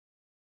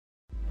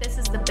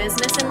the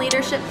Business and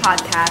Leadership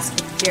Podcast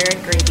with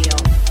Jared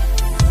Graybiel.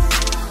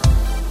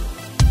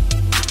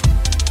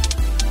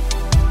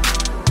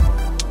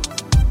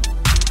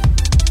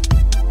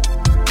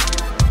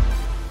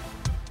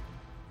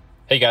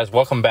 Hey guys,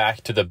 welcome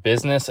back to the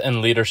Business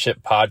and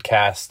Leadership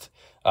Podcast.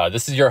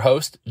 This is your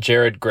host,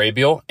 Jared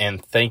Graybiel,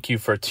 and thank you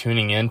for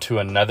tuning in to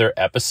another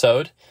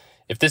episode.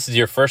 If this is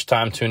your first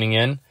time tuning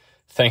in,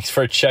 thanks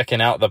for checking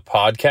out the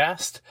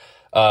podcast.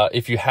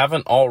 If you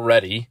haven't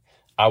already,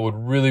 I would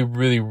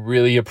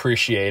really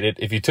appreciate it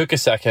if you took a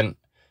second,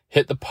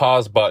 hit the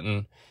pause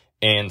button,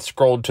 and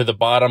scrolled to the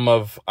bottom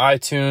of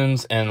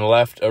iTunes and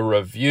left a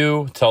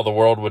review. Tell the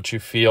world what you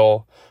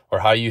feel or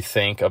how you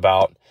think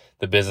about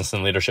the Business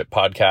and Leadership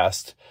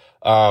Podcast.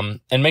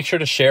 And make sure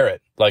to share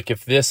it. Like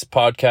if this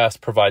podcast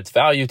provides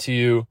value to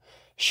you,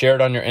 share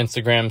it on your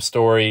Instagram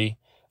story,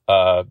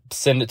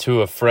 send it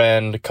to a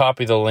friend,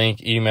 copy the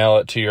link, email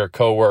it to your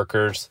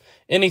coworkers,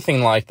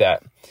 anything like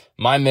that.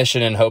 My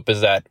mission and hope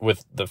is that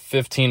with the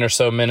 15 or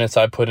so minutes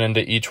I put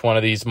into each one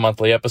of these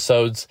monthly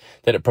episodes,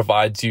 that it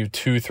provides you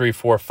 2, 3,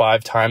 4,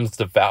 5 times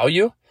the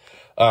value.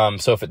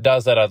 So if it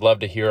does that, I'd love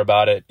to hear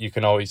about it. You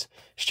can always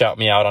shout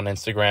me out on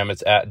Instagram.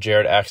 It's at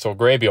Jared Axel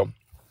Graybiel.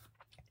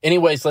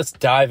 Anyways, let's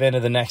dive into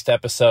the next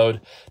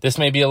episode. This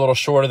may be a little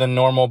shorter than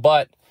normal,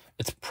 but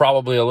it's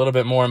probably a little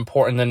bit more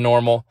important than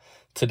normal.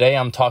 Today,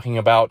 I'm talking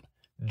about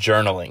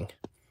journaling.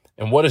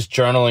 And what does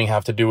journaling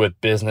have to do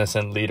with business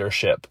and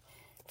leadership?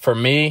 For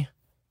me,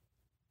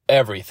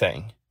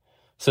 everything.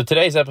 So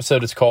today's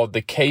episode is called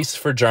The Case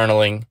for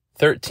Journaling,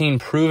 13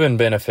 Proven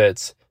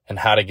Benefits and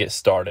How to Get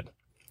Started.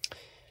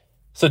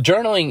 So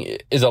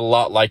journaling is a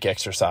lot like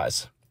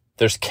exercise.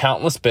 There's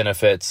countless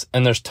benefits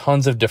and there's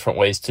tons of different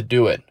ways to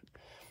do it.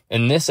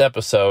 In this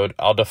episode,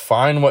 I'll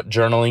define what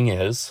journaling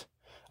is,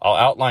 I'll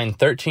outline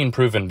 13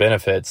 proven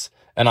benefits,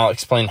 and I'll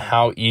explain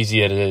how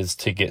easy it is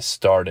to get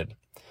started.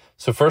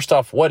 So first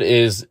off, what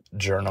is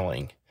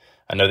journaling?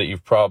 I know that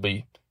you've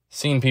probably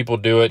seen people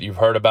do it, you've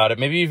heard about it,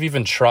 maybe you've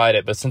even tried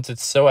it, but since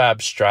it's so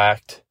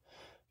abstract,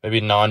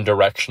 maybe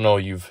non-directional,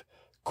 you've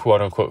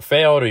quote unquote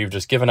failed, or you've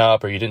just given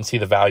up, or you didn't see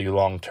the value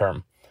long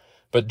term.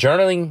 But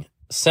journaling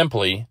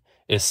simply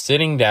is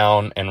sitting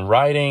down and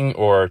writing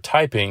or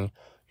typing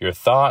your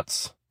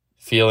thoughts,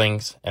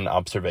 feelings, and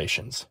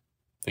observations.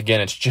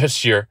 Again, it's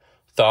just your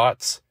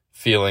thoughts,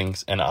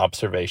 feelings, and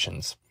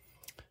observations.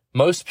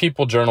 Most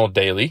people journal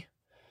daily,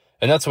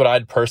 and that's what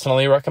I'd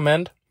personally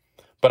recommend,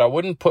 but I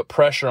wouldn't put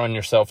pressure on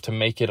yourself to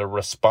make it a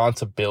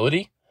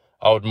responsibility.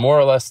 I would more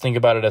or less think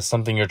about it as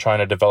something you're trying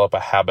to develop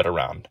a habit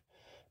around.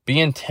 Be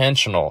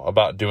intentional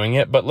about doing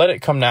it, but let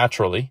it come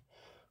naturally.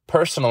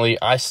 Personally,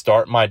 I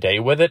start my day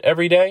with it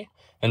every day,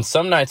 and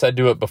some nights I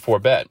do it before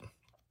bed.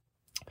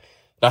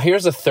 Now,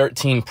 here's the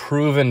 13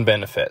 proven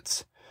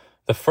benefits.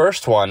 The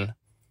first one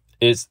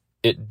is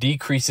it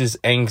decreases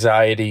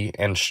anxiety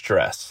and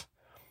stress.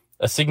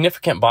 A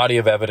significant body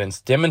of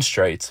evidence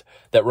demonstrates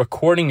that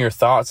recording your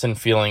thoughts and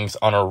feelings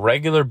on a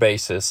regular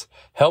basis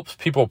helps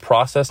people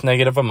process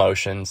negative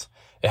emotions,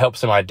 it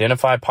helps them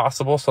identify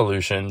possible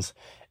solutions,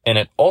 and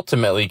it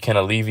ultimately can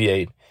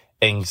alleviate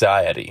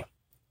anxiety.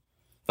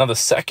 Now, the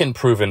second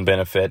proven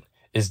benefit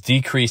is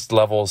decreased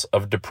levels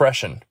of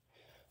depression.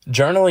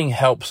 Journaling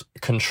helps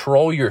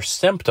control your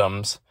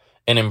symptoms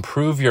and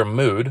improve your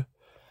mood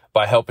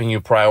by helping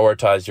you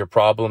prioritize your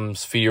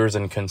problems, fears,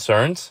 and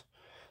concerns,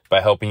 by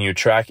helping you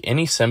track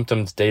any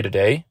symptoms day to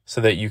day so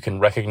that you can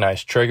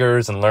recognize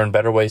triggers and learn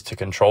better ways to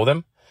control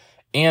them,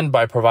 and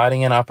by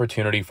providing an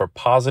opportunity for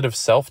positive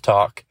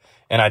self-talk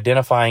and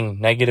identifying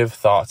negative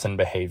thoughts and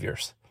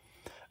behaviors.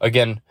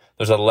 Again,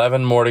 there's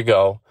 11 more to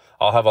go.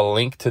 I'll have a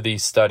link to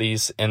these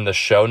studies in the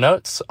show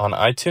notes on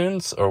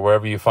iTunes or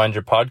wherever you find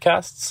your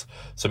podcasts,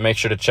 so make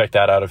sure to check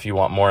that out if you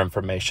want more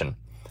information.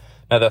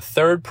 Now, the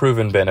third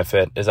proven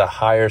benefit is a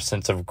higher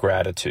sense of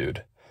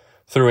gratitude.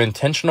 Through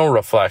intentional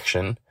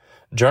reflection,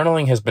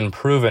 journaling has been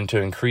proven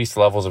to increase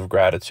levels of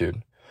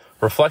gratitude.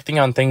 Reflecting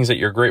on things that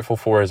you're grateful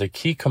for is a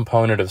key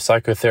component of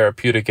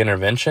psychotherapeutic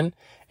intervention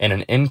and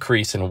an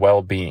increase in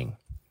well-being.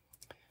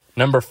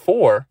 Number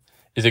 4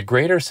 is a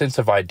greater sense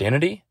of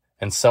identity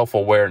and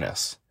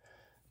self-awareness.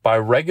 By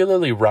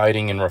regularly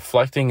writing and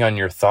reflecting on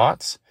your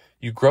thoughts,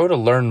 you grow to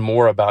learn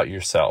more about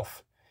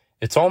yourself.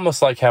 It's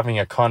almost like having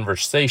a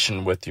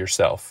conversation with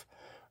yourself,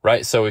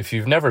 right? So if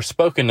you've never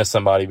spoken to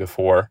somebody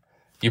before,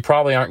 you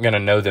probably aren't going to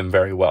know them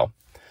very well.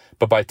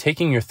 But by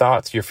taking your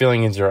thoughts, your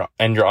feelings,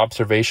 and your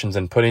observations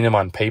and putting them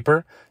on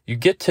paper, you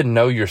get to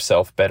know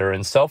yourself better.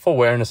 And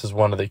self-awareness is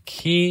one of the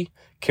key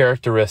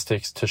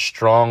characteristics to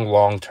strong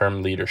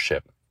long-term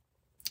leadership.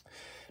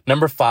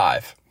 Number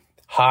 5,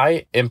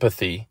 high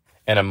empathy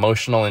and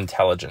emotional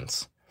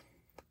intelligence.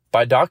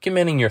 By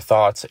documenting your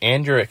thoughts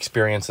and your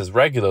experiences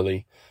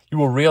regularly, you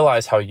will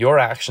realize how your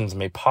actions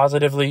may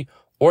positively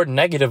or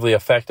negatively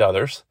affect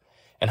others,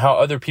 and how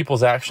other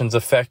people's actions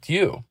affect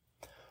you.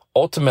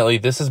 Ultimately,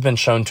 this has been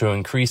shown to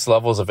increase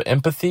levels of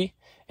empathy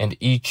and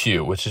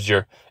EQ, which is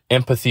your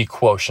empathy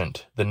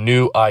quotient, the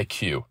new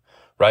IQ,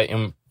 right?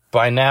 And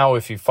By now,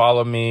 if you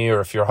follow me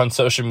or if you're on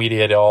social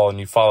media at all and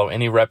you follow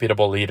any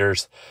reputable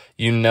leaders,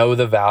 you know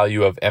the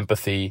value of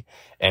empathy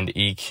and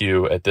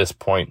EQ at this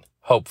point,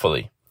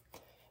 hopefully.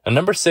 And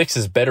number 6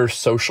 is better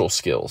social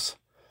skills.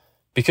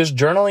 Because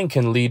journaling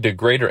can lead to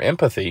greater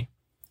empathy,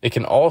 it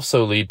can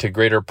also lead to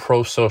greater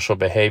pro-social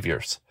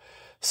behaviors,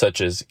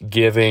 such as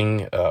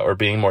giving or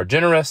being more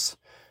generous,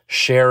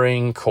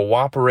 sharing,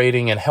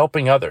 cooperating, and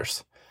helping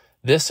others.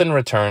 This in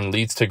return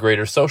leads to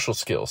greater social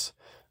skills.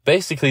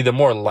 Basically, the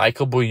more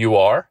likable you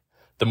are,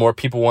 the more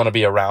people want to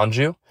be around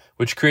you,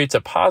 which creates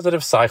a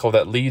positive cycle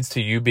that leads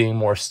to you being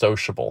more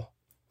sociable.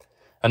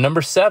 And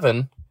number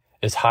 7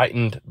 is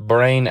heightened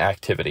brain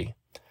activity.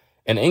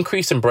 An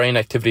increase in brain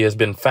activity has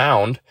been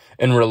found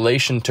in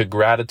relation to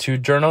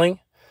gratitude journaling,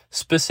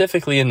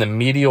 specifically in the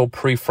medial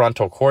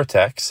prefrontal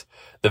cortex,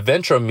 the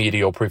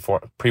ventromedial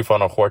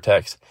prefrontal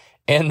cortex,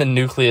 and the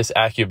nucleus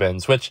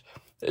accumbens, which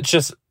it's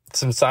just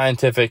some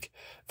scientific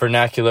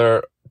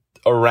vernacular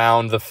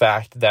around the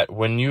fact that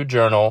when you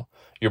journal,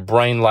 your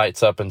brain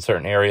lights up in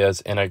certain areas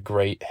in a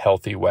great,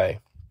 healthy way.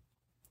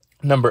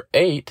 Number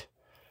 8,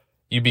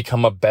 you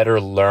become a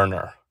better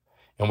learner.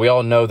 And we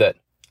all know that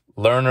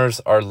learners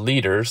are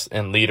leaders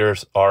and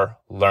leaders are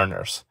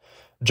learners.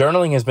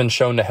 Journaling has been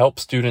shown to help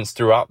students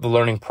throughout the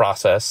learning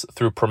process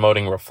through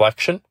promoting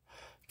reflection,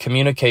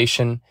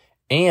 communication,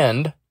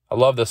 and, I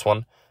love this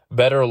one,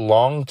 better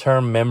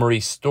long-term memory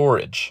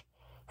storage,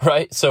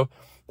 right? So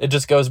it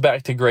just goes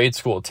back to grade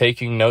school.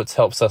 Taking notes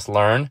helps us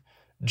learn.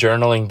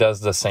 Journaling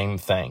does the same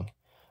thing.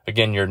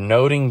 Again, you're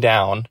noting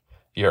down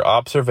your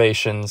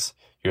observations,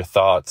 your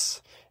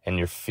thoughts, and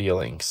your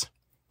feelings.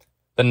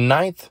 The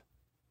 9th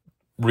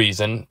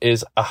reason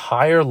is a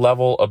higher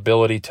level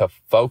ability to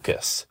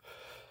focus.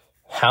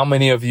 How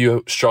many of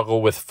you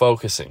struggle with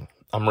focusing?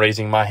 I'm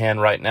raising my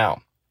hand right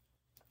now.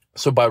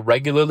 So by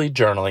regularly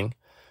journaling,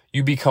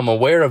 you become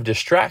aware of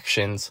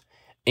distractions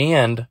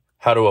and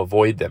how to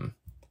avoid them.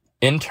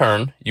 In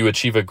turn, you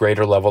achieve a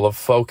greater level of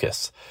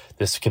focus.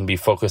 This can be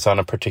focus on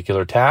a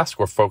particular task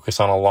or focus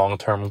on a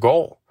long-term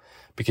goal.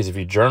 Because if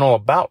you journal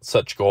about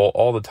such goal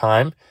all the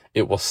time,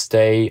 it will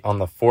stay on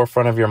the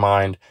forefront of your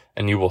mind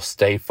and you will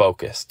stay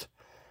focused.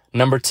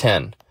 Number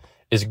 10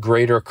 is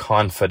greater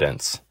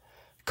confidence.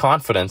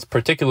 Confidence,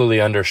 particularly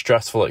under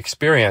stressful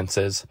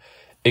experiences,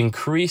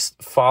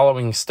 increased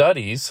following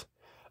studies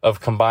of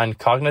combined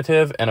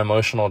cognitive and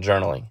emotional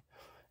journaling.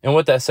 And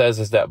what that says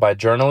is that by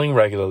journaling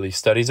regularly,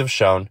 studies have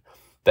shown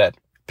that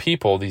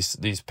people,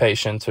 these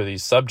patients or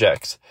these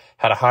subjects,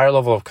 had a higher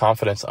level of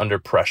confidence under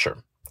pressure.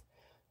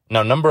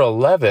 Now, number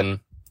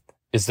 11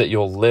 is that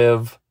you'll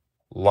live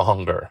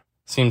longer.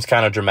 Seems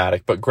kind of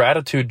dramatic, but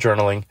gratitude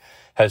journaling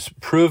has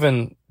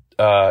proven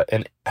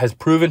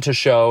to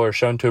show or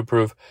shown to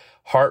improve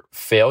heart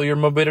failure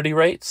morbidity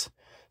rates,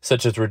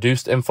 such as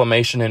reduced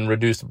inflammation and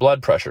reduced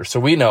blood pressure. So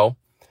we know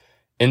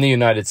in the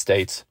United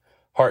States,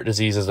 heart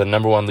disease is the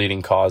number 1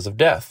 leading cause of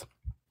death.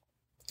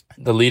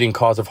 The leading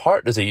cause of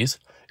heart disease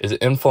is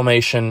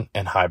inflammation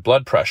and high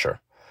blood pressure.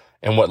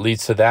 And what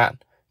leads to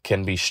that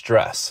can be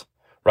stress,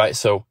 right?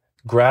 So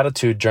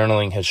gratitude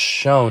journaling has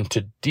shown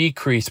to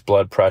decrease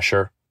blood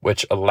pressure,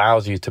 which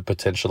allows you to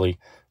potentially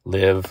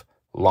live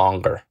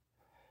longer.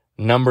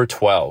 Number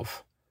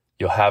 12,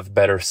 you'll have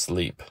better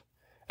sleep.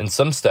 In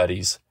some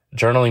studies,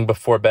 journaling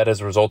before bed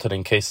has resulted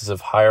in cases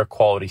of higher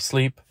quality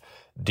sleep,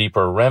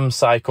 deeper REM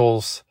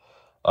cycles,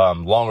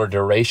 longer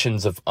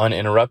durations of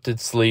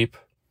uninterrupted sleep.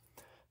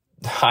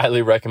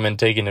 Highly recommend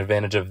taking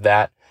advantage of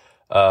that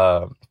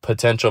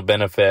potential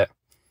benefit.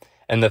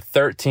 And the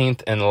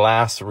 13th and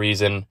last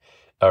reason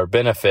or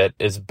benefit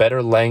is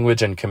better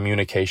language and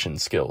communication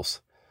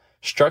skills.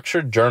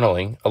 Structured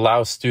journaling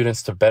allows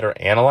students to better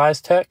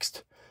analyze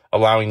text,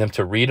 allowing them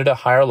to read at a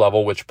higher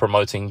level, which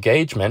promotes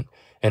engagement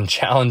and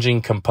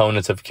challenging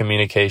components of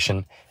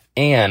communication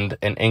and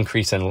an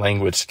increase in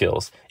language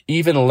skills,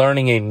 even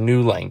learning a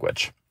new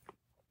language.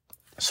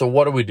 So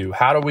what do we do?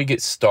 How do we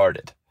get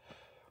started?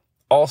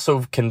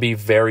 Also can be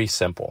very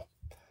simple.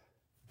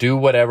 Do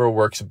whatever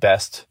works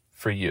best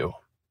for you.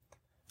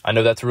 I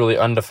know that's really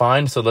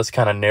undefined, so let's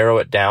kind of narrow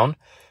it down.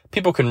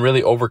 People can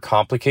really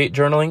overcomplicate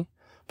journaling,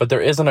 but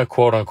there isn't a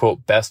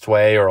quote-unquote best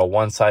way or a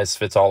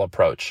one-size-fits-all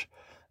approach.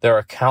 There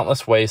are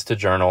countless ways to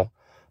journal,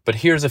 but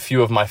here's a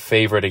few of my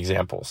favorite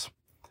examples.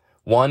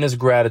 One is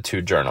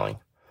gratitude journaling,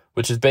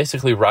 which is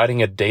basically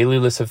writing a daily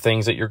list of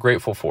things that you're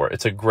grateful for.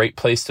 It's a great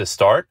place to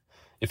start.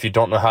 If you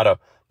don't know how to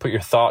put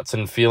your thoughts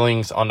and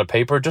feelings onto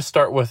paper, just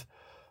start with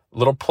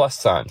little plus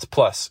signs.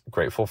 Plus,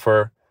 grateful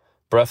for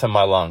breath in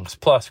my lungs.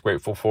 Plus,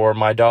 grateful for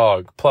my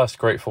dog. Plus,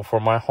 grateful for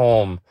my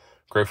home.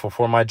 Grateful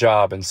for my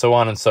job, and so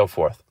on and so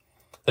forth.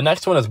 The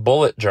next one is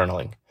bullet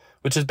journaling,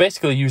 which is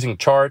basically using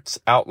charts,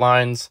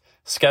 outlines,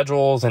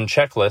 schedules, and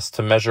checklists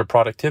to measure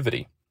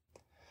productivity.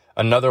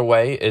 Another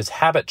way is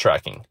habit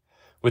tracking,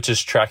 which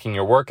is tracking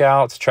your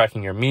workouts,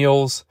 tracking your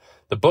meals,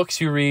 the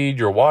books you read,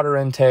 your water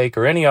intake,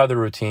 or any other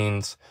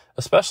routines,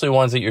 especially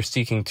ones that you're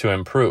seeking to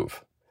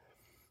improve.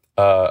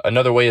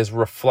 Another way is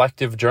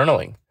reflective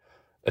journaling.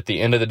 At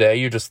the end of the day,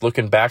 you're just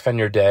looking back on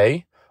your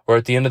day, or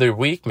at the end of the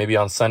week, maybe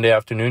on Sunday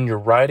afternoon, you're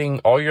writing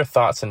all your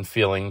thoughts and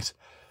feelings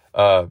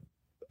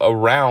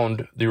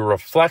around the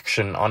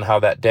reflection on how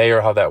that day or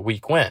how that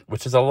week went,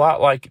 which is a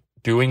lot like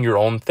doing your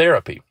own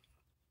therapy.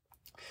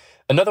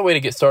 Another way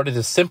to get started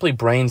is simply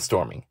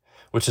brainstorming,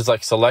 which is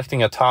like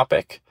selecting a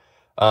topic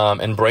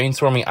and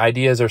brainstorming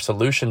ideas or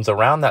solutions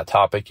around that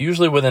topic,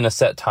 usually within a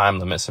set time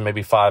limit, so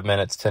maybe 5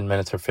 minutes, 10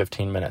 minutes, or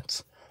 15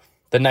 minutes.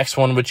 The next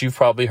one, which you've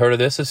probably heard of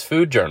this, is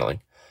food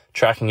journaling,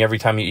 tracking every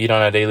time you eat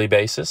on a daily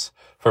basis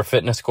for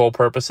fitness goal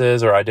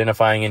purposes or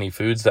identifying any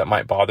foods that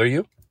might bother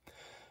you.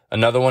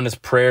 Another one is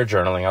prayer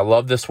journaling. I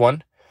love this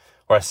one,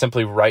 where I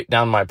simply write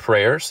down my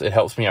prayers. It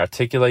helps me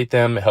articulate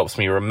them. It helps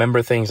me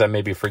remember things I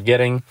may be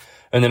forgetting.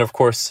 And then, of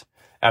course,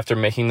 after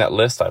making that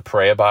list, I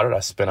pray about it. I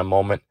spend a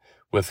moment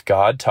with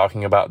God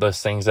talking about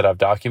those things that I've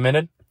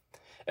documented.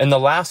 And the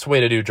last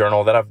way to do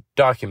journal that I've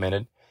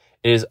documented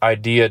is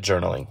idea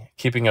journaling,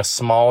 keeping a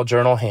small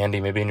journal handy,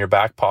 maybe in your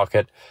back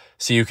pocket,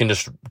 so you can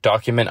just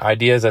document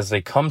ideas as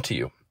they come to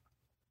you.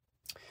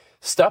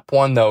 Step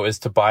one, though, is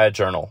to buy a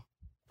journal.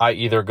 I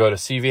either go to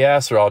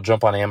CVS or I'll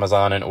jump on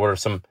Amazon and order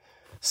some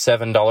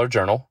 $7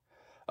 journal.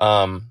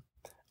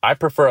 I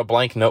prefer a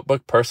blank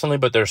notebook personally,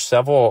 but there's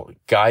several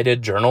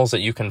guided journals that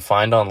you can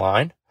find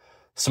online.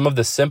 Some of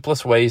the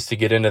simplest ways to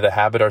get into the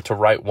habit are to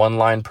write 1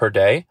 line per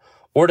day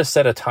or to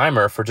set a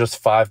timer for just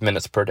 5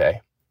 minutes per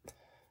day.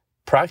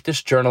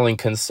 Practice journaling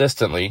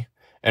consistently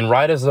and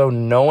write as though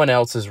no one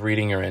else is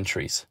reading your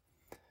entries.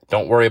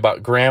 Don't worry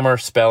about grammar,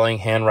 spelling,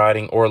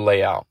 handwriting, or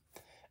layout,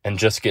 and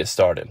just get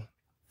started.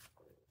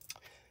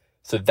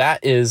 So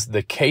that is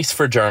the case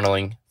for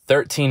journaling,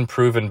 13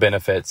 proven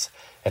benefits,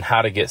 and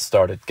how to get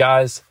started.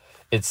 Guys,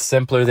 it's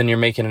simpler than you're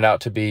making it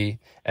out to be,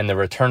 and the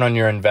return on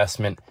your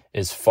investment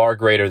is far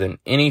greater than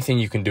anything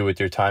you can do with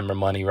your time or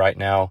money right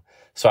now.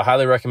 So I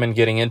highly recommend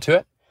getting into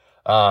it.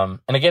 And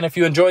again, if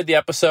you enjoyed the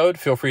episode,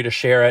 feel free to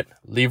share it,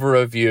 leave a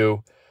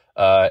review,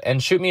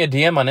 and shoot me a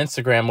DM on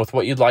Instagram with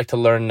what you'd like to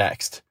learn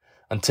next.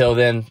 Until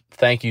then,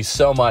 thank you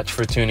so much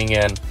for tuning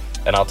in,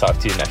 and I'll talk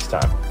to you next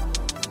time.